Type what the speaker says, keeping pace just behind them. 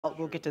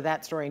We'll get to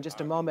that story in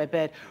just a moment,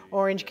 but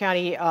Orange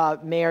County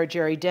Mayor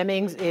Jerry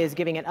Demings is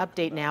giving an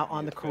update now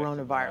on the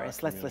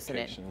coronavirus. Let's listen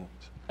in.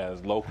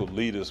 As local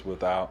leaders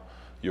without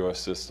your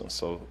assistance,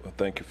 so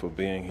thank you for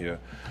being here.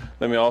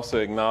 Let me also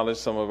acknowledge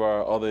some of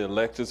our other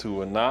electeds who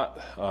were not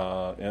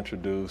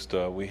introduced.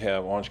 We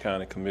have Orange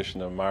County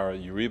Commissioner Myra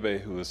Uribe,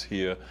 who is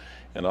here,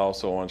 and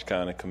also Orange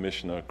County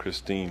Commissioner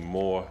Christine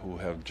Moore, who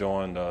have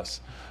joined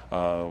us.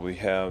 We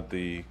have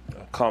the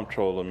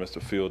Comptroller,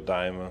 Mr. Phil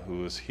Diamond,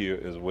 who is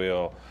here as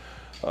well.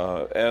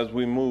 As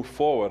we move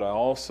forward, I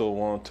also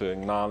want to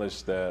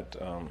acknowledge that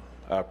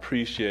I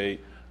appreciate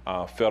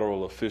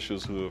federal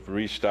officials who have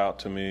reached out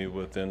to me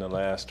within the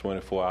last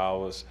 24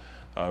 hours.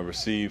 I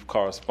received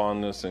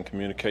correspondence and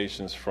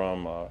communications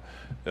from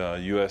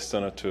U.S.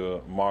 Senator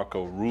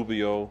Marco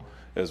Rubio,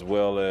 as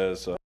well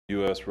as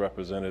U.S.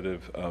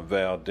 Representative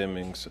Val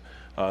Demings.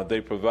 They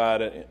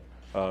provided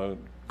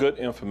good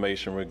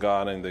information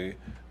regarding the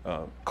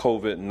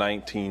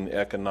COVID-19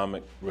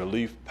 economic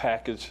relief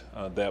package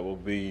that will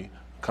be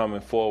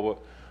coming forward.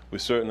 We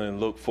certainly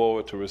look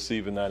forward to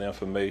receiving that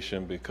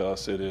information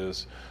because it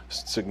is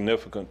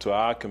significant to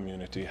our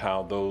community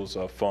how those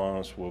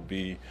funds will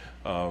be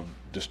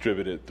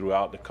distributed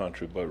throughout the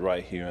country, but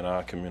right here in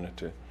our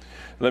community.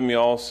 Let me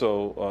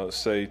also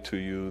say to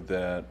you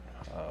that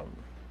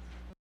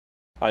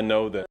I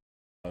know that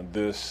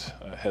this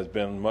has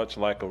been much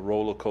like a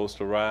roller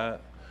coaster ride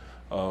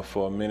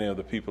for many of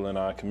the people in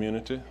our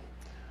community,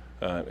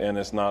 and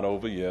it's not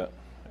over yet.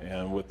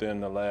 And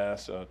within the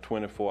last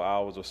 24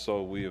 hours or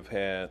so, we have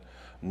had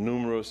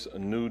numerous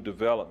new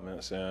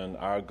developments, and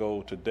our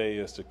goal today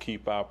is to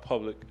keep our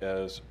public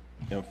as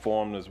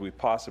informed as we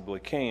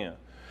possibly can.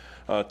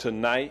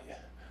 Tonight,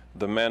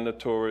 the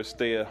mandatory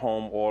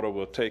stay-at-home order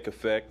will take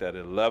effect at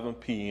 11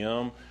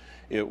 p.m.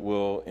 It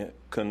will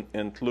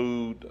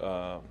include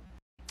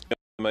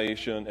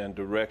information and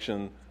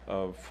direction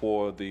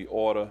for the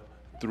order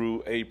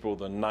through April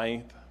the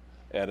 9th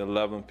at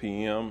 11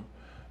 p.m.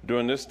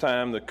 During this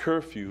time, the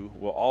curfew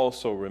will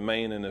also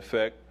remain in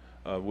effect,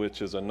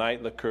 which is a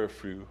nightly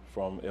curfew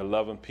from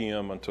 11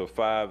 p.m. until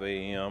 5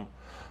 a.m.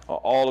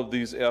 All of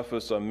these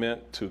efforts are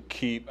meant to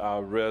keep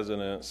our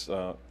residents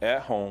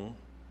at home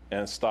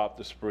and stop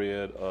the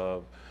spread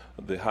of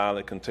the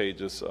highly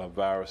contagious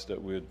virus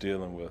that we're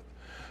dealing with.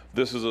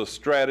 This is a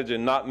strategy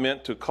not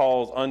meant to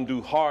cause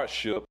undue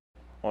hardship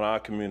on our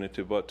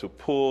community, but to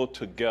pull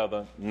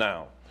together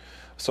now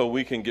so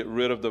we can get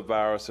rid of the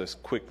virus as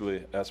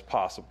quickly as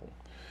possible.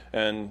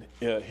 And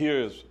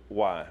here's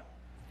why.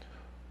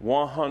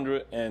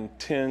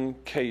 110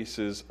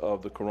 cases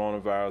of the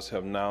coronavirus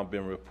have now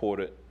been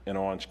reported in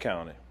Orange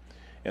County,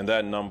 and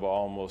that number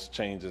almost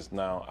changes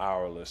now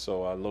hourly.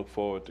 So I look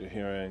forward to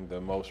hearing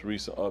the most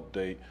recent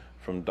update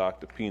from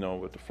Dr. Pino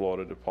with the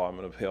Florida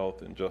Department of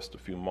Health in just a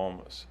few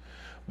moments.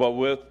 But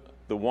with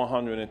the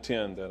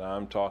 110 that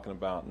I'm talking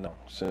about now,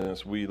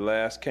 since we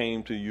last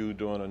came to you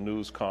during a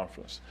news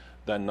conference,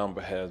 that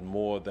number has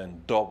more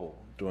than doubled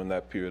during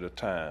that period of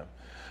time.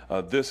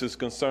 This is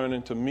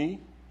concerning to me,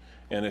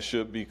 and it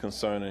should be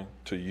concerning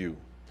to you.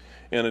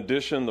 In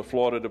addition, the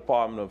Florida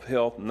Department of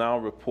Health now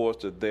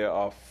reports that there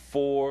are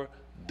 4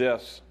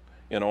 deaths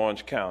in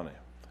Orange County.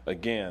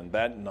 Again,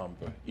 that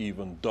number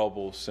even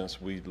doubled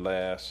since we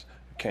last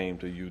came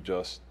to you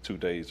just 2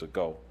 days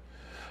ago.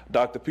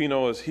 Dr.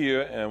 Pino is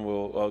here and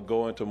will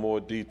go into more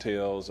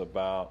details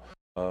about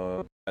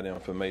that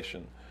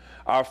information.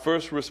 Our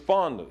first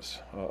responders,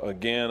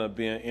 again, are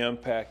being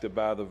impacted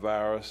by the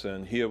virus,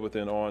 and here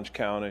within Orange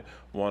County,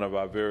 one of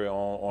our very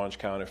own Orange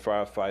County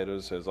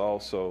firefighters has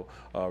also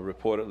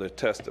reportedly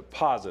tested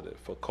positive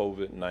for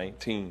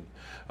COVID-19.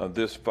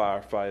 This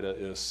firefighter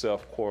is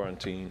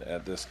self-quarantined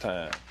at this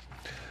time.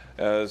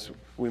 As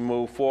we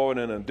move forward,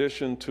 in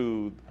addition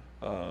to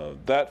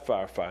that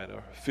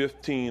firefighter,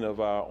 15 of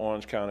our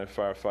Orange County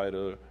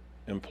firefighter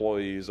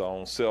employees are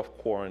on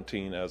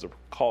self-quarantine as a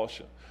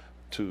precaution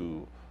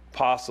to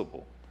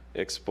possible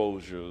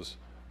exposures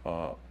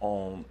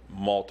on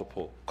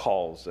multiple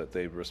calls that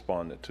they've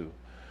responded to.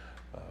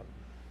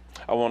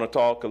 I want to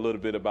talk a little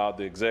bit about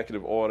the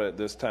executive order at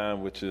this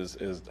time, which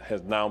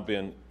has now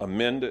been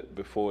amended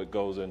before it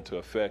goes into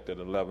effect at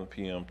 11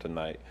 p.m.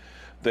 tonight.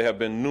 There have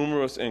been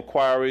numerous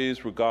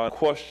inquiries regarding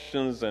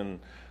questions and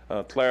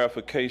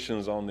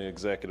clarifications on the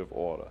executive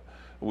order.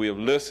 We have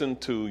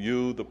listened to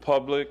you, the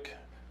public,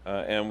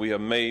 and we have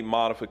made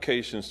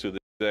modifications to the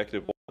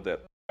executive order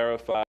that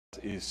clarifies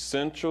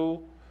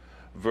essential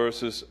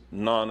versus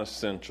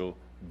non-essential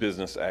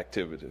business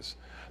activities.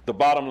 The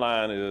bottom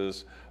line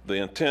is the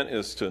intent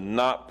is to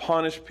not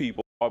punish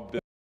people or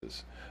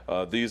businesses.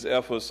 These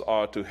efforts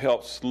are to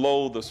help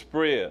slow the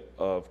spread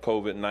of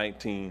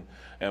COVID-19,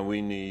 and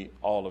we need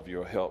all of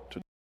your help to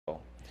do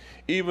so.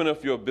 Even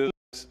if your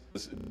business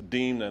is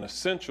deemed an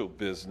essential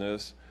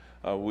business,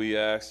 we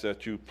ask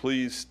that you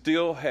please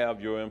still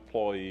have your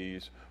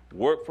employees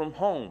work from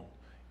home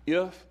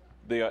if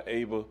they are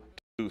able to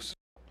do so.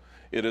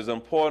 It is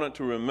important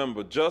to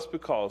remember just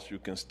because you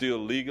can still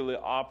legally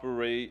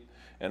operate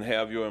and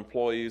have your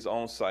employees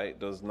on site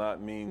does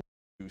not mean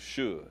you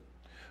should.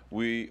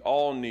 We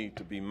all need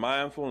to be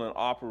mindful and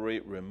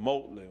operate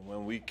remotely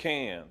when we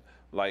can,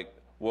 like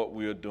what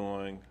we are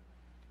doing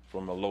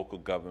from a local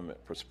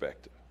government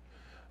perspective.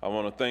 I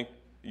want to thank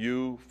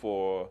you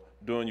for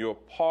doing your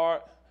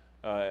part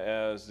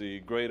as the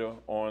greater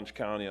Orange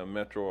County and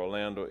Metro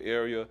Orlando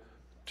area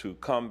to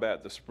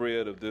combat the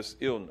spread of this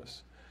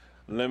illness.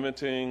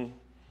 Limiting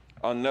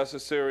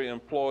unnecessary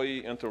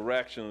employee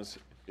interactions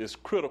is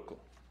critical.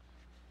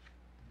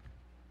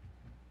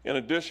 In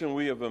addition,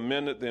 we have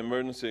amended the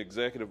emergency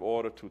executive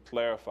order to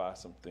clarify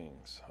some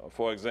things.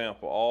 For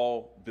example,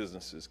 all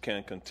businesses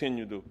can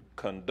continue to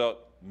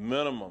conduct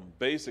minimum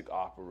basic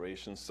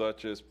operations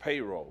such as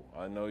payroll.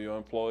 I know your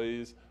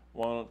employees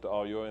want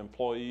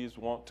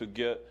to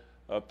get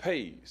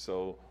paid,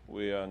 so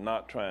we are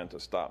not trying to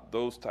stop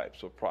those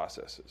types of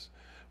processes.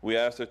 We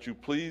ask that you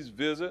please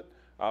visit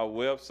our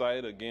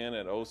website again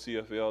at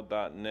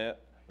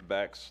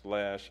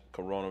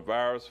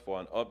ocfl.net/coronavirus for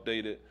an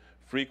updated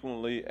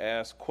frequently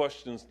asked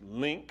questions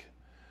link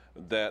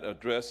that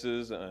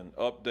addresses and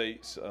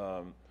updates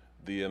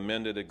the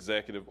amended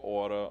executive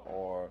order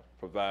or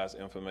provides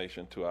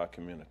information to our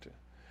community.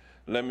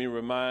 Let me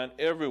remind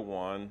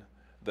everyone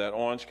that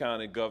Orange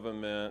County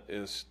government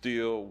is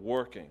still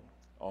working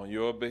on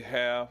your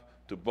behalf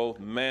to both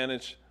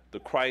manage the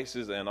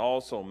crisis and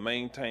also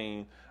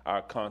maintain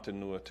our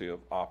continuity of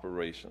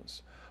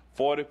operations.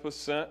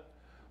 40%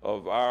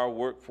 of our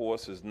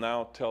workforce is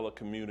now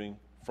telecommuting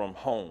from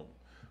home.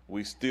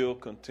 We still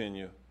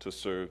continue to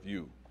serve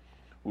you.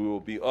 We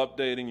will be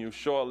updating you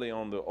shortly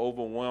on the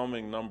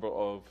overwhelming number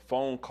of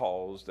phone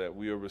calls that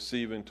we are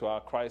receiving to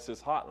our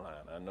crisis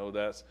hotline. I know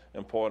that's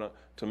important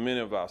to many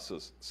of our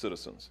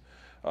citizens.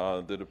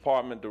 The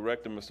Department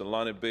Director, Mr.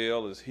 Lonnie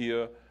Bell, is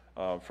here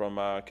from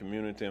our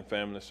Community and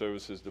Family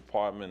Services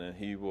Department, and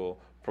he will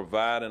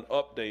provide an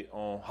update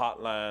on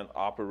hotline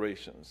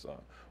operations.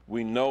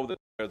 We know that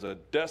there's a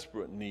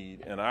desperate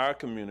need in our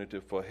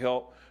community for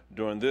help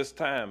during this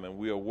time, and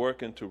we are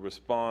working to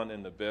respond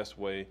in the best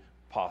way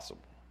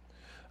possible.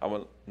 I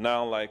would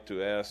now like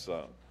to ask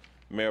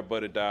Mayor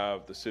Buddy Dyer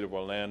of the City of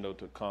Orlando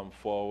to come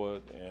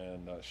forward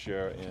and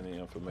share any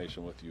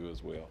information with you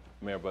as well.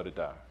 Mayor Buddy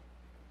Dyer.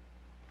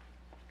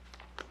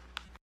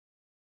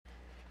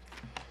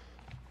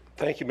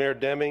 Thank you, Mayor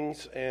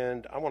Demings,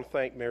 and I want to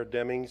thank Mayor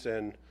Demings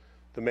and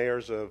the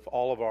mayors of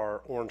all of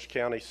our Orange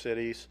County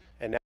cities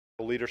and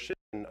national leadership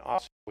in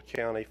Osceola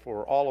County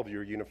for all of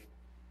your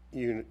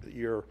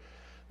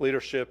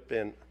leadership.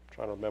 And I'm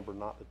trying to remember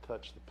not to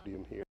touch the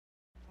podium here.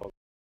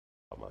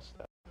 I want to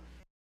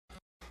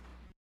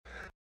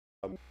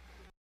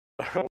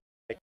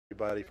thank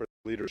everybody for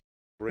the leadership,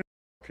 bringing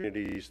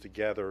communities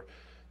together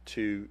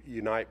to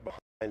unite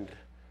behind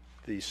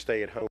the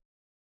stay-at-home.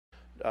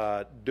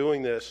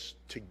 Doing this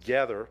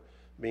together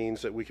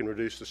means that we can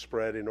reduce the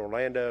spread in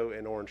Orlando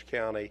and Orange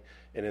County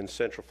and in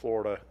Central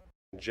Florida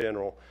in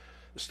general.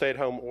 The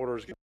stay-at-home order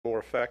is going to be more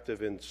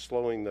effective in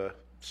slowing the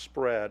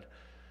spread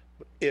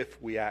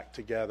if we act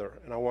together.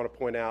 And I want to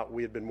point out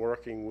we had been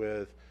working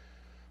with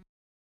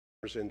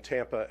in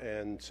Tampa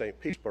and St.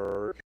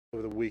 Petersburg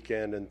over the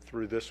weekend and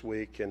through this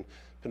week, and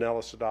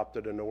Pinellas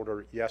adopted an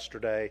order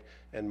yesterday,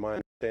 and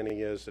my understanding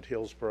is that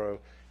Hillsborough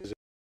is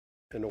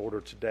in order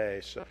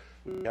today. So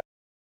we have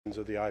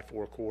of the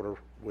I-4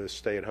 corridor with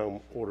stay-at-home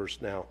orders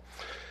now.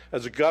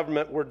 As a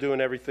government, we're doing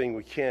everything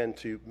we can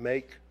to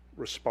make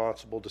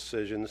responsible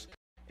decisions,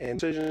 and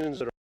decisions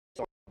that are based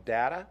on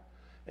data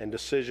and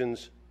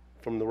decisions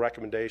from the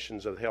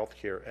recommendations of the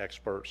healthcare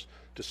experts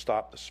to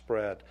stop the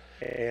spread.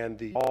 And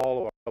all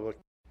of our public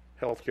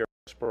healthcare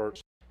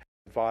experts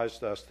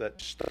advised us that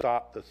to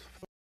stop the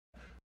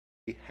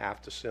we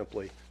have to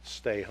simply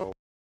stay home.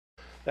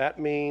 That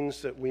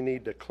means that we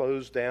need to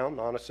close down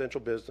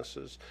non-essential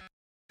businesses,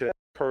 to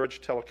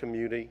encourage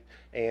telecommuting,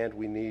 and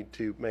we need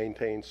to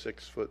maintain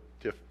 6-foot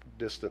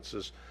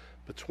distances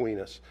between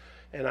us.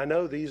 And I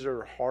know these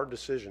are hard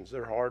decisions.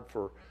 They're hard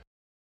for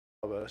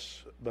of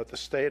us, but the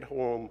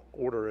stay-at-home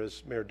order,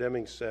 as Mayor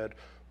Demings said,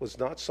 was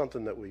not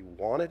something that we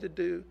wanted to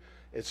do.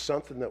 It's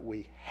something that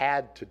we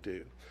had to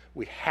do.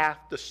 We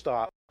have to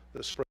stop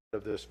the spread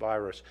of this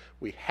virus.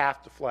 We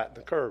have to flatten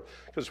the curve,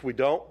 because if we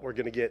don't, we're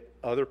going to get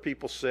other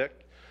people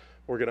sick.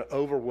 We're going to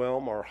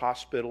overwhelm our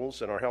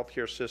hospitals and our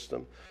healthcare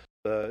system.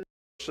 The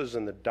nurses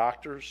and the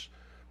doctors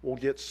will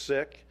get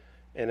sick,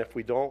 and if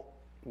we don't,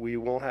 we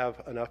won't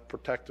have enough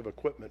protective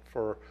equipment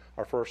for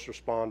our first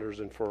responders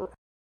and for our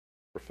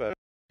professionals.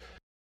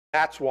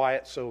 That's why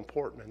it's so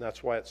important, and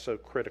that's why it's so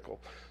critical.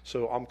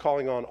 So I'm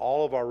calling on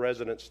all of our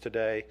residents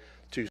today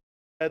to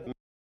spread the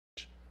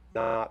message,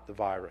 not the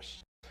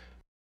virus.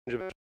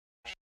 It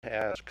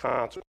has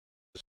consequences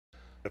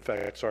that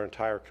affects our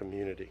entire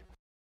community.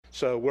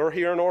 So we're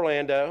here in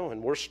Orlando,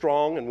 and we're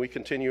strong, and we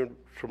continue to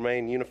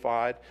remain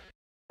unified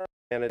in our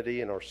identity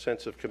and our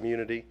sense of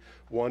community,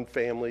 one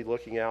family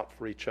looking out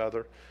for each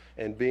other,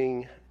 and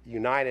being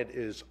united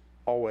is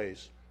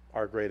always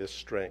our greatest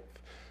strength.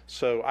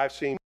 So I've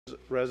seen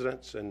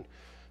residents and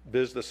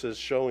businesses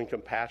showing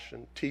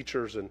compassion,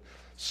 teachers and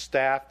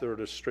staff that are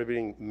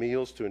distributing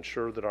meals to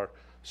ensure that our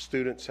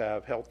students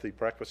have healthy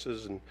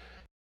breakfasts and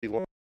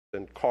lunches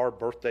and car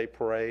birthday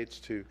parades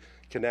to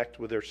connect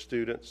with their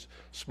students,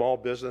 small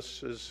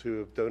businesses who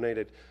have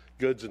donated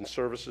goods and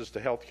services to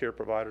healthcare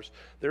providers.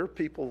 There are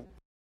people,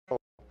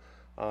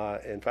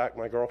 in fact,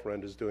 my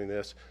girlfriend is doing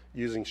this,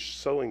 using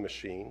sewing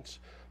machines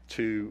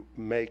to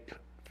make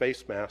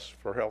face masks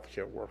for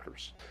healthcare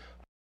workers.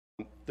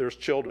 There's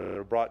children that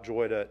have brought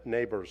joy to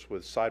neighbors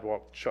with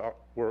sidewalk chalk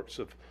works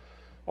of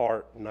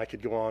art, and I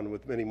could go on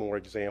with many more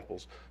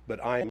examples,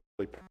 but I am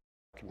really proud of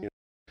our community.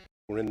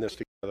 We're in this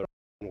together,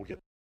 and we'll get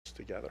this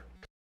together.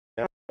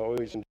 Now, I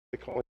always enjoy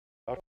calling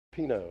Dr.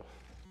 Pino.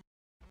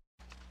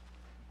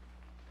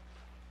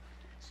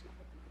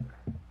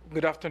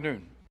 Good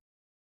afternoon.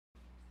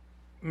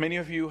 Many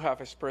of you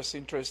have expressed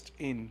interest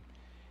in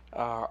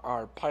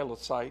our pilot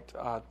site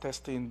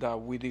testing that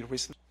we did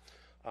recently.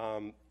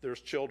 There's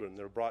children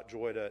that have brought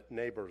joy to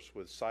neighbors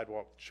with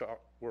sidewalk chalk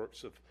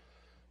works of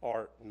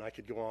art, and I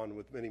could go on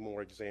with many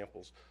more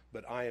examples,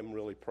 but I am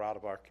really proud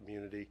of our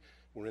community.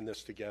 We're in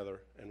this together,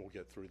 and we'll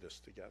get through this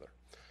together.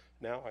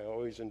 Now, I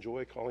always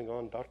enjoy calling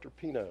on Dr.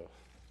 Pino.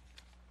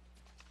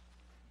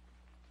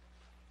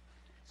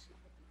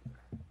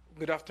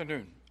 Good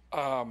afternoon.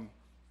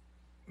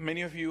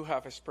 Many of you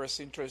have expressed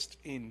interest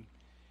in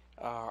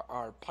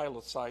our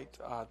pilot site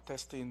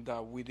testing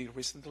that we did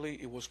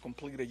recently. It was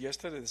completed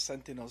yesterday, the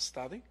Sentinel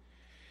study.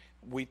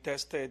 We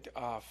tested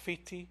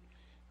 50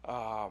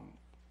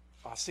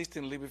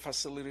 assisted living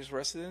facilities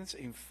residents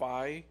in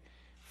 5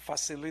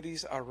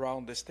 facilities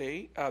around the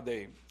state,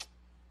 the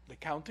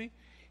county,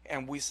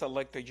 and we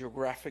selected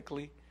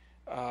geographically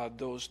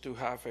those to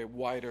have a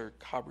wider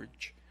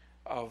coverage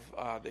of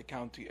the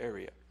county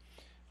area.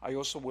 I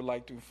also would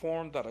like to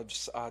inform that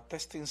a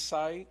testing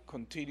site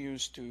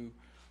continues to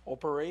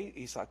operate.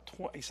 It's at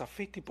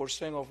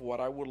 50% of what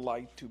I would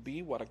like to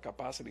be, what our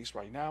capacity is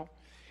right now.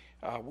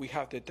 We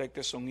have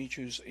detected some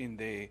issues in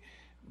the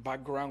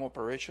background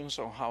operations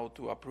on how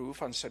to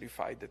approve and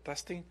certify the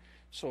testing.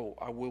 So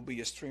I will be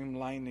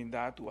streamlining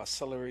that to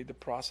accelerate the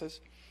process.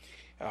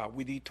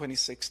 We did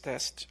 26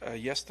 tests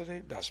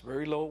yesterday. That's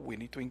very low. We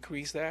need to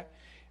increase that.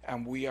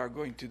 And we are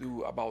going to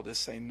do about the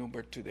same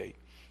number today.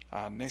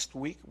 Next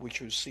week, we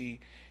should see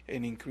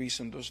an increase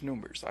in those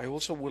numbers. I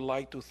also would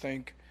like to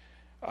thank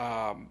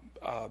our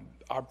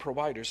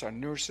providers, our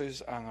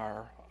nurses, and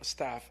our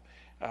staff.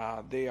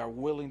 They are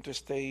willing to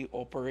stay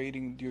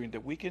operating during the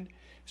weekend,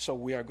 so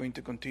we are going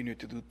to continue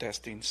to do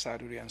testing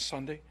Saturday and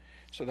Sunday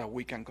so that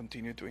we can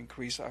continue to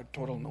increase our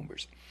total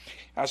numbers.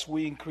 As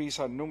we increase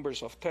our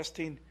numbers of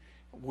testing,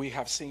 we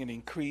have seen an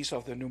increase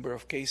of the number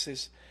of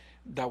cases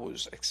that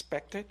was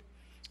expected.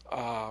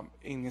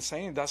 In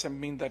saying it doesn't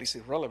mean that it's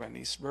irrelevant.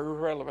 It's very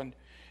relevant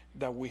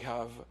that we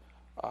have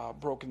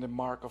broken the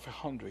mark of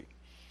 100.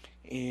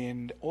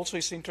 And also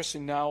it's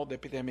interesting now the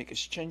epidemic is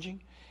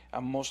changing,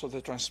 and most of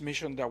the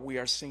transmission that we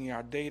are seeing in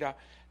our data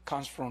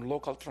comes from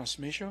local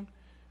transmission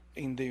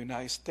in the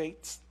United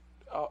States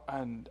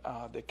and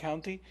the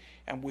county,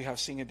 and we have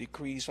seen a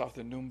decrease of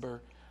the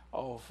number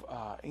of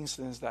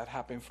incidents that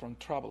happen from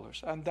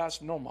travelers, and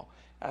that's normal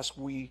as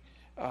we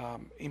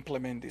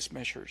implement these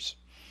measures.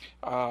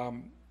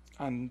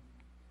 And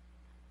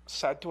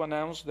sad to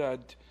announce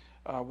that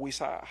we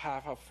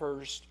have a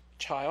first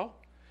child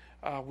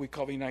with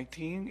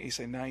COVID-19. It's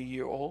a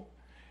 9-year-old,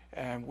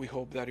 and we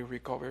hope that it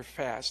recovers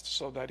fast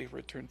so that it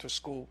returns to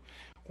school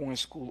when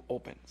school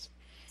opens.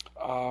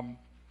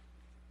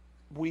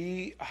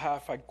 We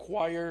have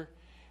acquired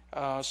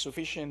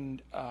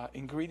sufficient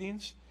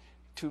ingredients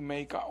to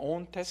make our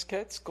own test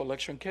kits,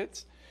 collection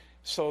kits.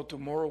 So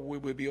tomorrow we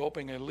will be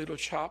opening a little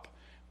shop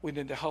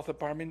within the health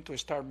department to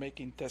start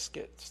making test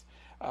kits.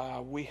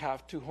 We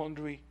have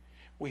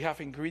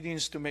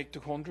ingredients to make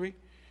 200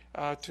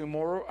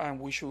 tomorrow, and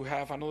we should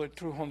have another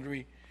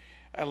 200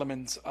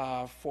 elements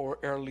for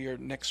earlier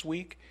next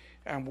week.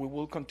 And we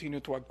will continue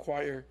to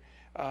acquire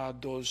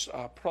those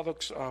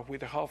products with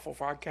the help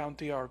of our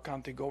county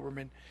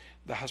government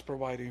that has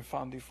provided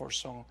funding for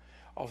some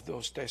of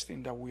those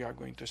testing that we are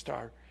going to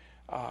start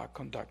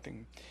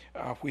conducting.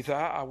 With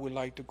that, I would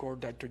like to call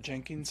Dr.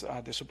 Jenkins,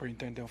 the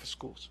Superintendent of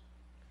Schools.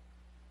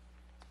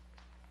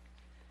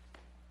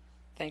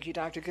 Thank you,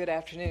 Doctor. Good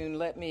afternoon.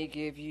 Let me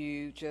give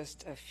you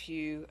just a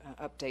few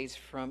updates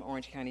from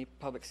Orange County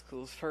Public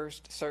Schools.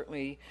 First,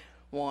 certainly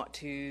want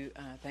to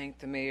thank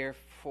the mayor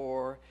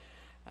for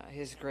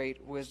his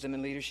great wisdom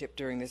and leadership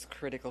during this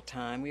critical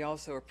time. We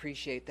also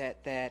appreciate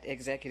that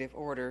executive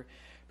order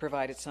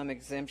provided some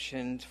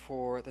exemptions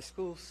for the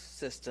school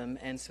system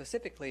and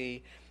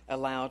specifically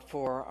allowed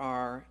for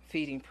our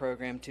feeding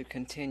program to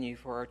continue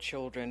for our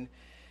children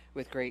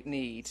with great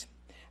needs.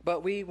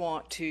 But we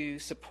want to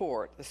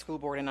support, the school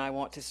board and I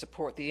want to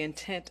support the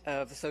intent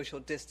of the social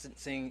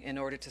distancing in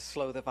order to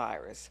slow the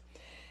virus.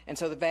 And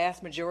so the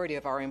vast majority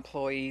of our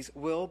employees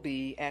will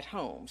be at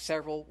home,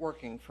 several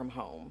working from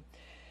home.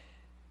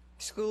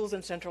 Schools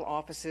and central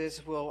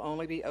offices will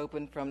only be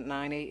open from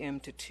 9 a.m.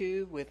 to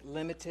 2 with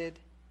limited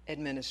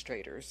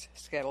administrators,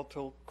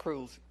 skeletal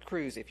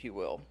crews, if you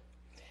will.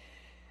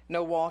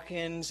 No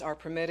walk-ins are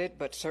permitted,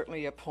 but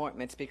certainly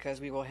appointments,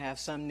 because we will have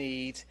some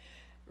needs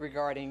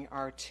regarding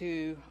our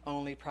two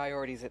only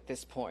priorities at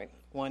this point.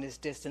 One is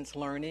distance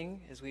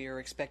learning, as we are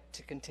expected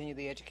to continue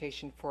the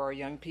education for our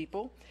young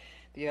people.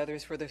 The other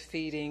is for the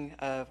feeding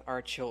of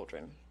our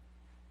children.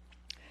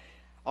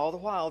 All the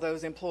while,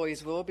 those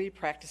employees will be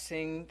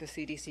practicing the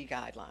CDC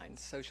guidelines,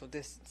 social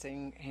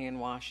distancing, hand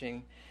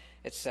washing,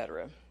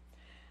 etc.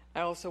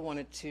 I also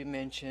wanted to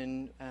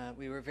mention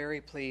we were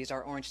very pleased.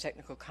 Our Orange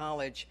Technical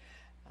College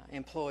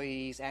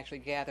employees actually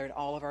gathered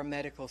all of our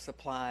medical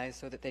supplies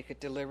so that they could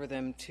deliver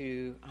them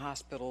to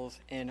hospitals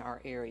in our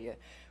area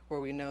where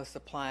we know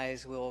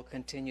supplies will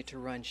continue to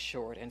run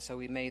short, and so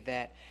we made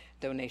that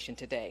donation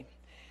today.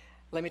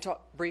 Let me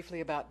talk briefly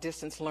about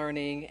distance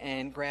learning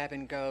and grab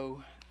and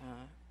go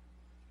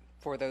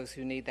for those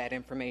who need that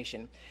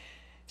information.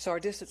 So our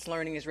distance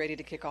learning is ready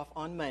to kick off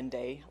on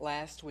Monday.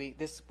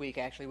 This week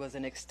actually was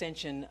an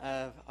extension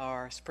of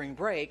our spring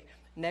break.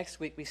 Next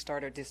week we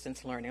start our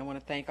distance learning. I want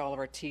to thank all of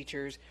our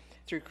teachers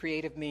through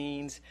creative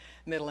means.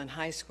 Middle and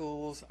high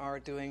schools are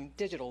doing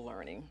digital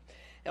learning.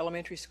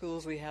 Elementary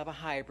schools, we have a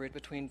hybrid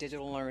between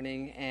digital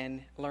learning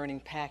and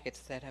learning packets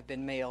that have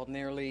been mailed.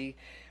 Nearly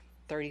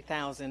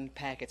 30,000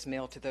 packets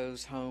mailed to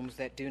those homes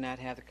that do not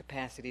have the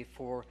capacity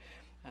for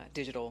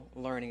digital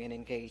learning and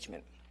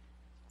engagement.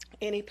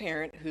 Any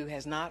parent who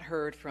has not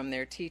heard from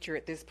their teacher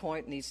at this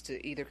point needs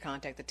to either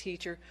contact the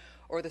teacher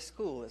or the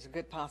school. There's a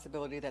good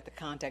possibility that the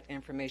contact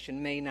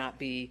information may not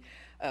be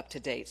up to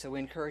date. So we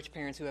encourage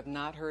parents who have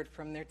not heard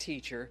from their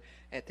teacher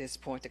at this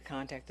point to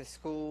contact the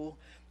school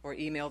or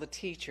email the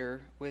teacher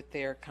with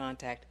their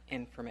contact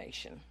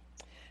information.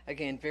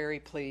 Again, very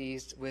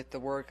pleased with the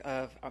work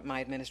of my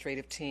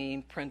administrative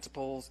team,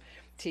 principals,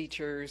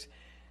 teachers.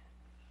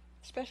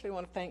 Especially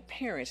want to thank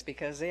parents,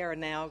 because they are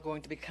now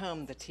going to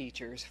become the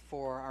teachers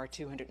for our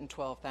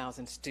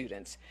 212,000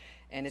 students,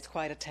 and it's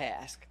quite a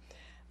task.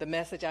 The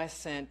message I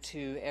sent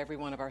to every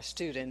one of our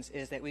students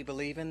is that we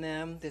believe in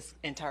them, this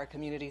entire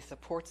community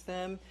supports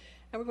them,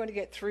 and we're going to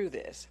get through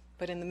this.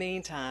 But in the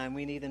meantime,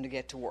 we need them to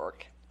get to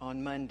work.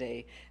 On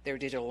Monday, their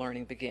digital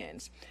learning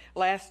begins.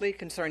 Lastly,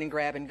 concerning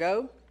grab and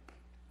go,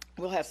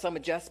 we'll have some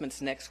adjustments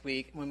next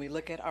week. When we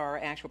look at our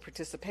actual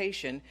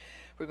participation,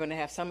 we're going to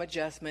have some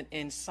adjustment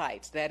in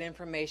sites. That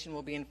information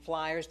will be in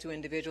flyers to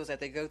individuals as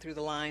they go through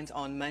the lines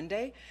on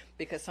Monday,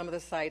 because some of the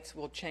sites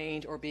will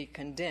change or be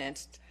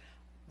condensed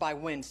by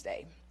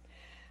Wednesday.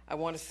 I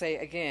want to say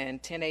again,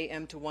 10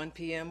 a.m. to 1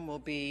 p.m. will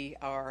be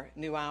our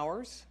new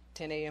hours,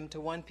 10 a.m.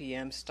 to 1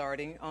 p.m.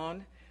 starting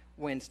on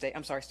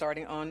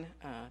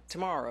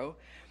tomorrow,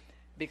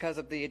 because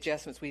of the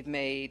adjustments we've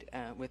made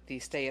with the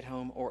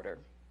stay-at-home order.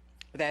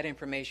 That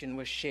information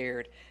was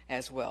shared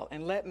as well.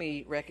 And let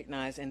me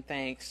recognize and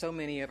thank so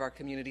many of our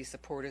community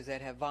supporters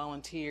that have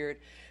volunteered,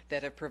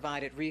 that have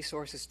provided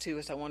resources to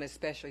us. I want to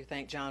especially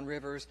thank John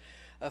Rivers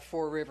of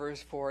Four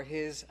Rivers for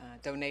his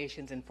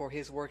donations and for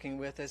his working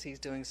with us. He's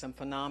doing some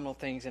phenomenal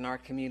things in our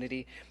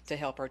community to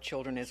help our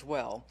children as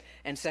well.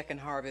 And Second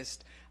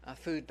Harvest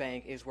Food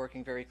Bank is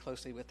working very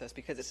closely with us,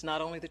 because it's not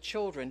only the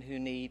children who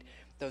need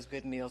those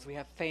good meals. We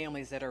have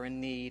families that are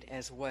in need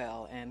as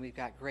well, and we've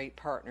got great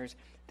partners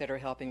that are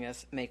helping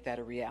us make that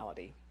a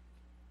reality.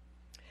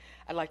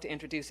 I'd like to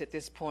introduce at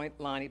this point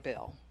Lonnie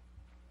Bell.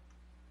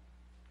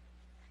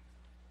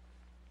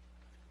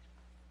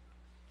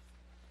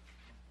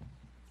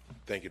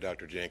 Thank you,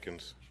 Dr.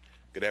 Jenkins.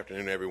 Good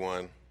afternoon,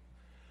 everyone.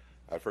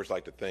 I'd first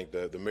like to thank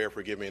the mayor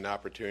for giving me an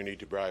opportunity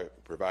to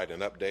provide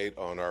an update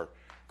on our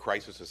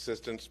crisis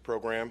assistance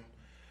program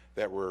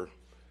that we've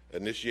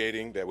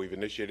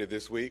initiated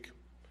this week.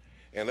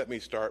 And let me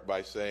start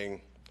by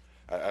saying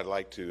I'd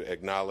like to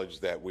acknowledge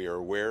that we are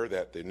aware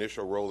that the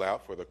initial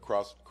rollout for the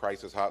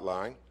crisis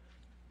hotline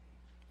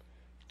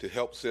to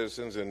help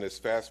citizens in this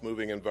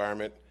fast-moving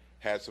environment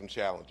had some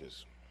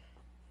challenges.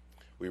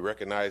 We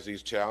recognize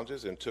these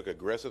challenges and took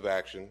aggressive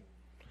action,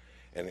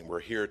 and we're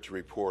here to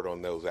report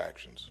on those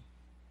actions.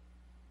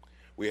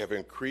 We have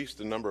increased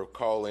the number of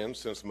call-in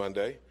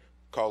takers,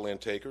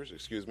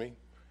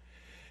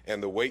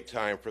 and the wait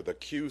time for the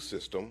queue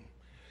system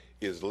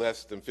is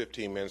less than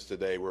 15 minutes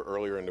today, where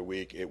earlier in the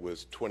week it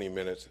was 20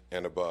 minutes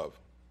and above.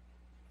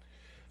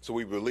 So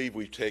we believe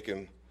we've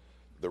taken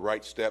the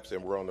right steps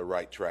and we're on the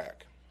right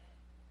track.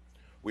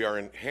 We are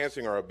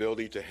enhancing our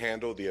ability to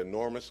handle the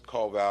enormous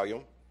call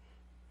volume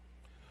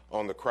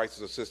on the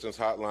crisis assistance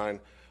hotline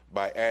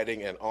by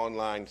adding an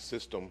online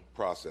system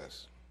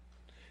process.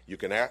 You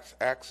can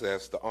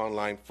access the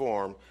online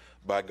form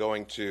by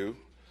going to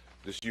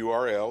this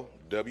URL,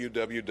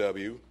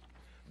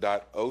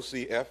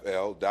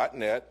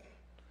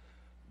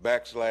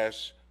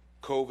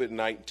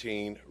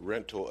 www.ocfl.net/COVID-19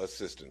 rental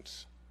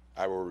assistance.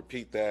 I will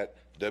repeat that,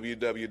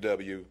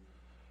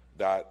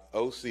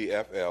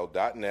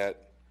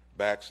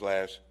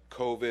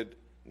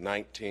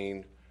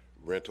 www.ocfl.net/COVID-19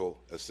 rental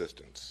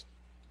assistance.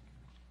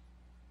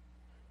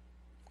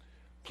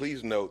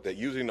 Please note that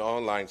using the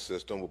online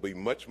system will be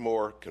much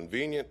more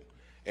convenient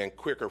and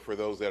quicker for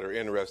those that are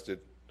interested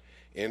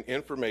in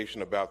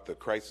information about the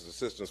Crisis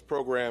Assistance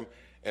Program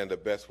and the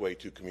best way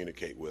to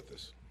communicate with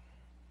us.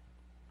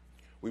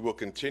 We will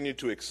continue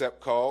to accept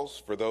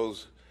calls for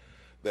those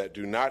that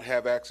do not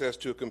have access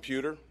to a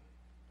computer.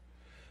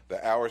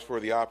 The hours for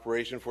the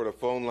operation for the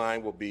phone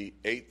line will be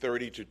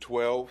 8:30 to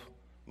 12,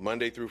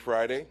 Monday through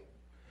Friday.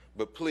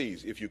 But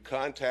please, if you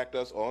contact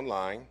us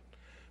online,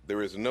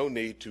 there is no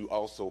need to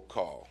also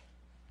call.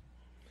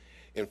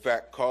 In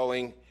fact,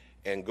 calling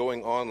and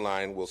going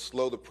online will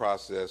slow the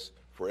process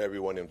for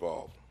everyone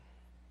involved.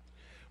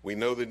 We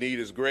know the need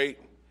is great,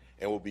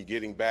 and we'll be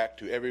getting back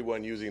to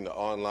everyone using the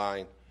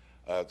online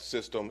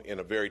system in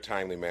a very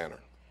timely manner.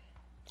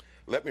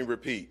 Let me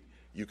repeat,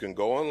 you can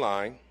go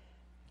online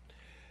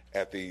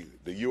at the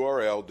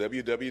URL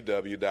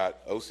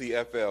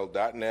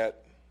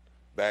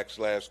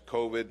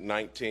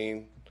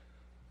www.ocfl.net/COVID-19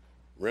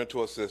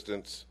 rental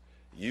assistance.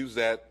 Use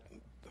that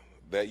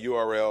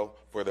URL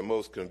for the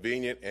most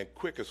convenient and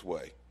quickest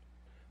way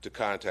to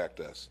contact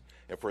us.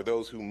 And for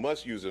those who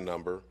must use a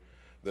number,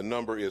 the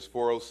number is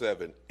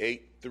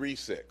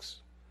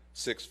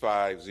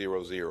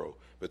 407-836-6500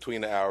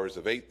 between the hours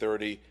of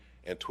 8:30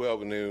 and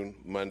 12 noon,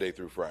 Monday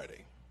through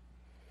Friday.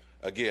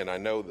 Again, I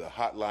know the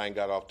hotline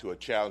got off to a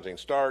challenging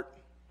start,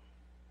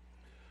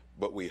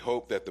 but we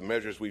hope that the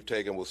measures we've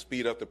taken will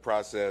speed up the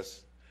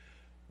process.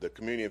 The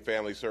Community and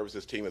Family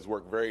Services team has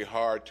worked very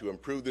hard to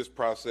improve this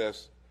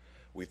process.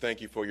 We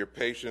thank you for your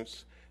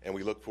patience, and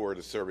we look forward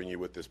to serving you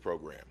with this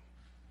program.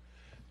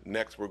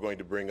 Next, we're going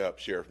to bring up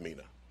Sheriff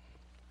Mina.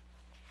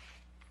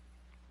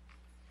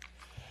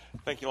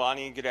 Thank you,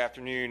 Lonnie, and good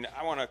afternoon.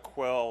 I want to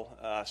quell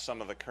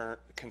some of the current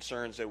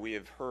concerns that we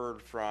have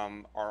heard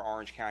from our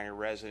Orange County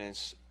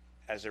residents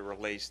as it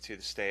relates to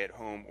the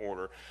stay-at-home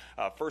order.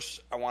 First,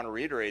 I want to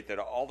reiterate that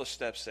all the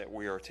steps that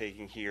we are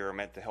taking here are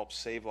meant to help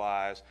save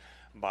lives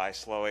by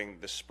slowing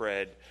the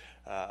spread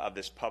of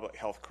this public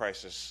health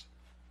crisis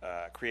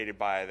created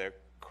by the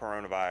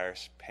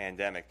coronavirus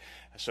pandemic.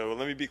 So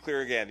let me be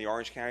clear again, the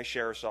Orange County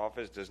Sheriff's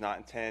Office does not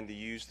intend to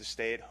use the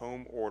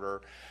stay-at-home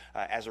order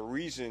as a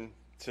reason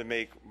to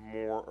make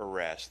more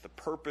arrests. The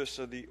purpose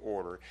of the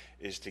order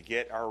is to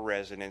get our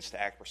residents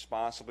to act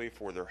responsibly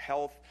for their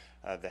health,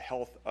 the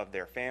health of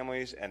their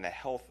families, and the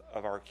health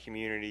of our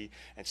community,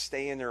 and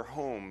stay in their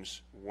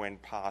homes when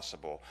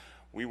possible.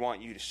 We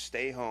want you to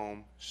stay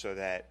home so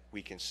that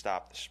we can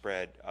stop the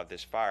spread of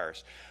this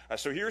virus.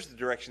 So here's the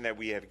direction that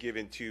we have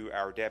given to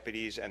our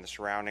deputies and the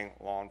surrounding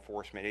law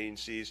enforcement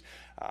agencies.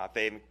 If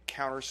they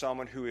encounter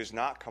someone who is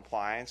not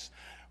compliant,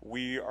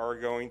 we are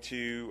going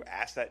to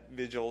ask that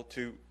vigil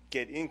to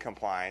get in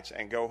compliance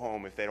and go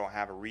home if they don't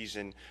have a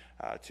reason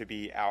to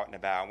be out and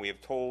about. And we have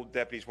told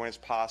deputies when it's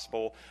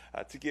possible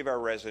to give our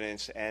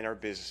residents and our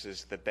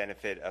businesses the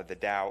benefit of the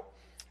doubt.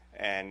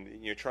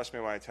 And trust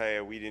me when I tell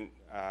you, we didn't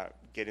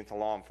get into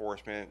law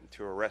enforcement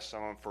to arrest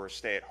someone for a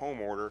stay-at-home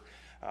order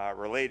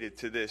related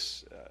to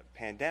this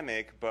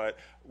pandemic, but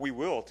we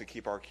will to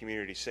keep our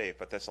community safe.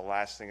 But that's the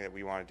last thing that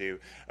we want to do.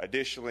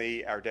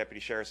 Additionally, our deputy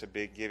sheriffs have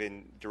been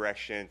given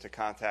direction to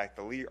contact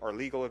our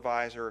legal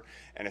advisor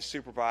and a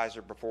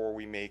supervisor before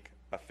we make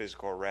a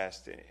physical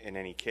arrest in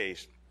any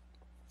case.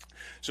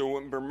 So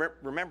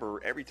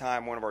remember, every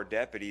time one of our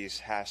deputies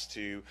has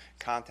to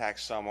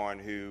contact someone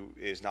who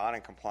is not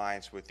in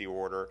compliance with the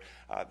order,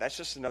 that's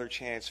just another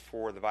chance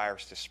for the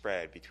virus to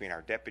spread between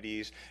our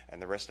deputies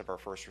and the rest of our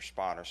first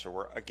responders. So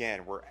we're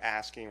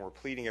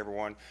pleading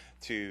everyone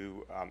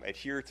to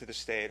adhere to the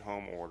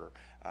stay-at-home order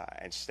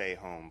and stay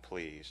home,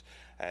 please.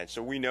 And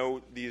so we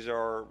know these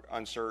are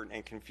uncertain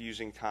and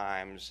confusing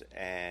times,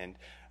 and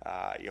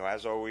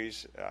as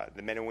always,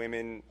 the men and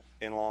women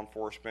in law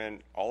enforcement,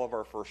 all of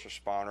our first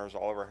responders,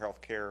 all of our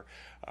healthcare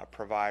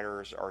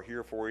providers are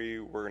here for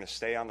you. We're going to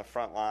stay on the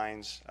front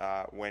lines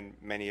when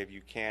many of you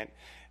can't,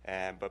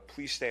 but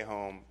please stay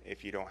home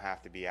if you don't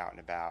have to be out and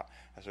about.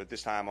 So at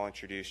this time, I'll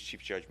introduce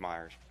Chief Judge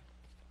Myers.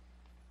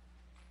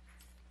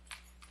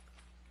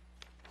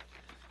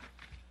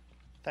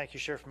 Thank you,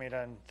 Sheriff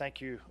Mina, and thank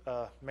you,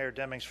 Mayor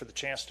Demings, for the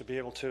chance to be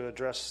able to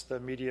address the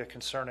media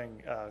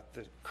concerning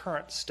the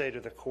current state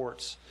of the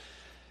courts.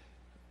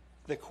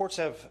 The courts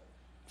have,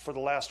 for the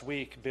last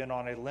week, been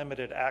on a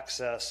limited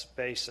access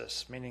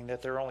basis, meaning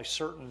that there are only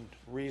certain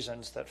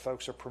reasons that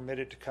folks are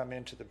permitted to come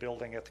into the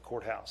building at the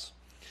courthouse.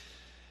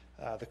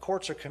 The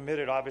courts are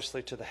committed,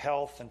 obviously, to the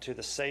health and to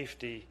the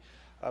safety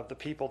of the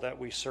people that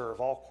we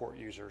serve, all court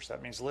users.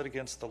 That means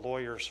litigants, the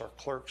lawyers, our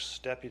clerks,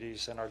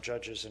 deputies, and our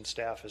judges and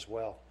staff as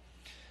well.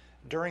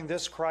 During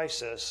this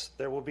crisis,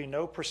 there will be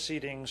no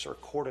proceedings or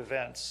court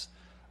events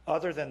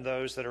other than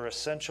those that are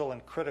essential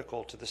and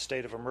critical to the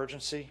state of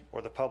emergency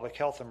or the public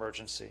health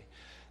emergency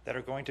that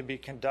are going to be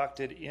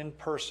conducted in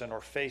person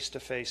or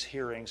face-to-face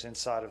hearings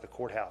inside of the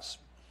courthouse.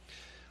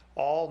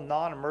 All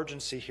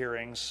non-emergency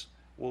hearings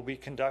will be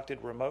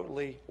conducted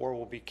remotely or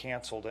will be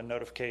canceled, and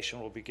notification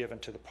will be given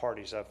to the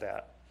parties of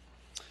that.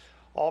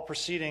 All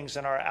proceedings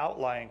in our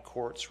outlying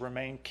courts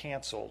remain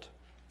canceled.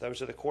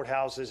 Those are the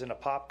courthouses in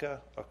Apopka,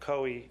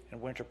 Ocoee,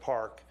 and Winter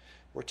Park,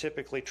 where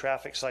typically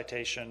traffic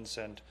citations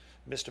and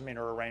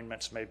misdemeanor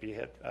arraignments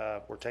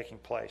were taking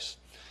place.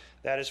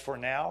 That is for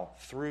now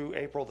through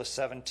April the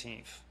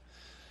 17th.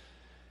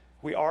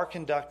 We are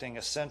conducting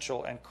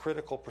essential and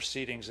critical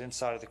proceedings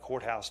inside of the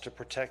courthouse to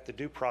protect the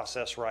due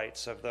process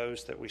rights of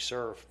those that we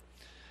serve.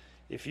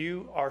 If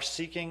you are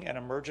seeking an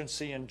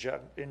emergency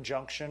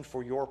injunction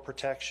for your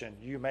protection,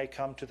 you may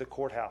come to the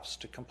courthouse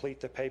to complete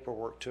the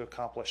paperwork to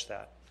accomplish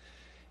that.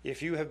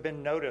 If you have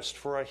been noticed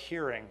for a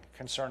hearing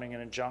concerning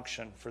an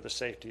injunction for the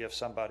safety of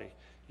somebody,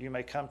 you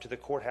may come to the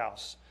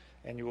courthouse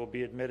and you will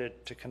be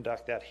admitted to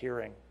conduct that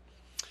hearing.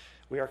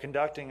 We are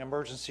conducting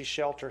emergency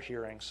shelter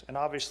hearings and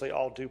obviously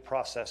all due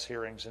process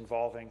hearings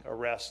involving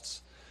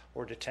arrests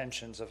or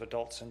detentions of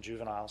adults and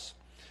juveniles.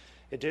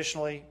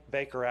 Additionally,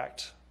 Baker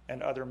Act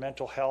and other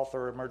mental health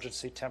or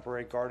emergency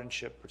temporary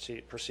guardianship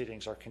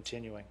proceedings are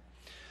continuing.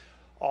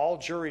 All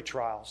jury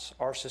trials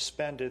are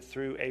suspended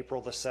through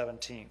April the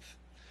 17th.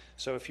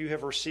 So if you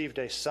have received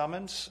a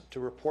summons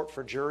to report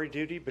for jury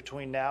duty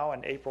between now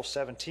and April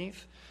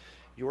 17th,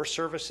 your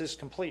service is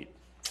complete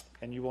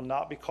and you will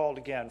not be called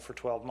again for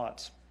 12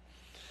 months.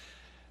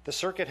 The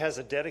circuit has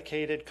a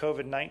dedicated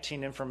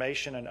COVID-19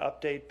 information and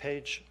update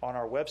page on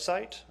our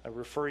website. I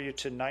refer you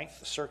to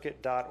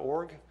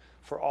 9thcircuit.org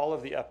for all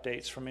of the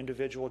updates from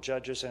individual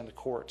judges and the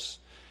courts.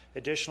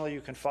 Additionally, you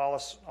can follow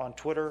us on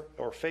Twitter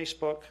or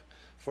Facebook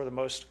for the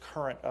most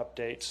current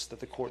updates that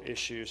the court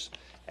issues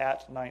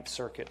at 9th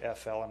Circuit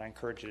FL, and I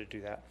encourage you to do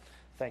that.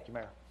 Thank you,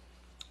 Mayor.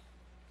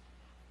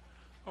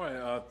 All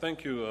right,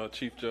 thank you,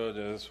 Chief Judge,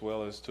 as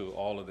well as to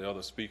all of the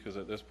other speakers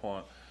at this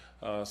point.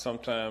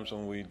 Sometimes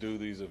when we do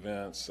these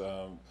events,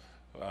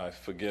 I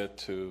forget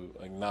to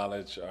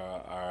acknowledge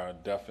our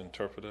deaf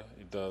interpreter.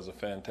 He does a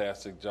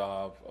fantastic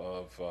job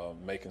of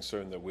making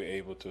certain that we're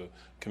able to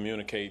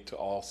communicate to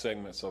all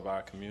segments of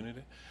our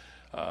community.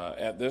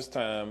 At this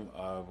time,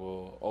 I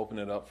will open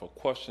it up for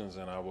questions,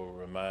 and I will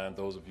remind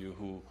those of you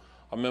who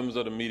are members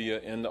of the media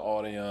in the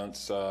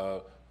audience,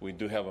 we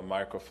do have a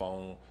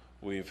microphone.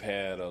 We've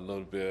had a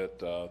little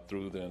bit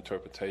through the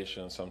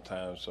interpretation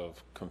sometimes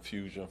of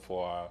confusion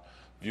for our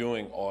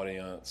viewing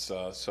audience,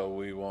 so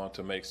we want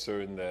to make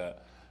certain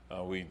that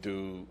we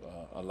do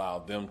allow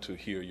them to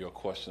hear your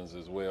questions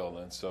as well.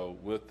 And so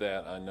with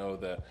that, I know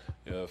that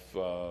if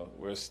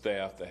we're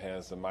staff that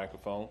has the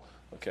microphone,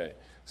 okay,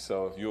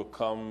 so if you'll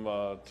come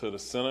to the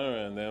center,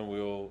 and then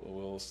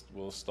we'll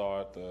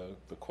start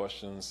the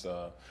questions,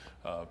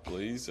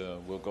 please.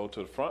 We'll go to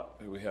the front.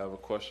 We have a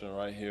question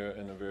right here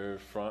in the very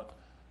front.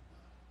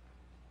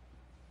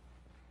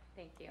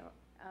 Thank you.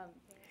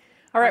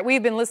 All right,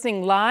 we've been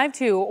listening live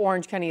to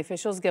Orange County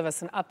officials give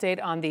us an update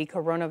on the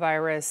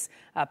coronavirus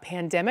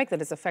pandemic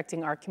that is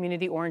affecting our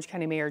community. Orange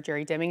County Mayor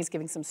Jerry Demings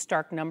giving some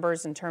stark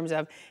numbers in terms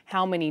of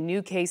how many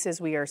new cases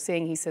we are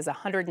seeing. He says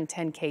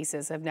 110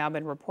 cases have now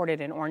been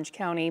reported in Orange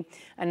County,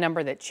 a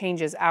number that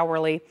changes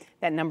hourly.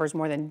 That number's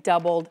more than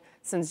doubled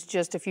since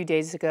just a few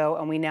days ago,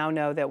 and we now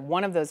know that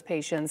one of those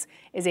patients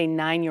is a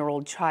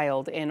 9-year-old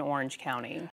child in Orange County.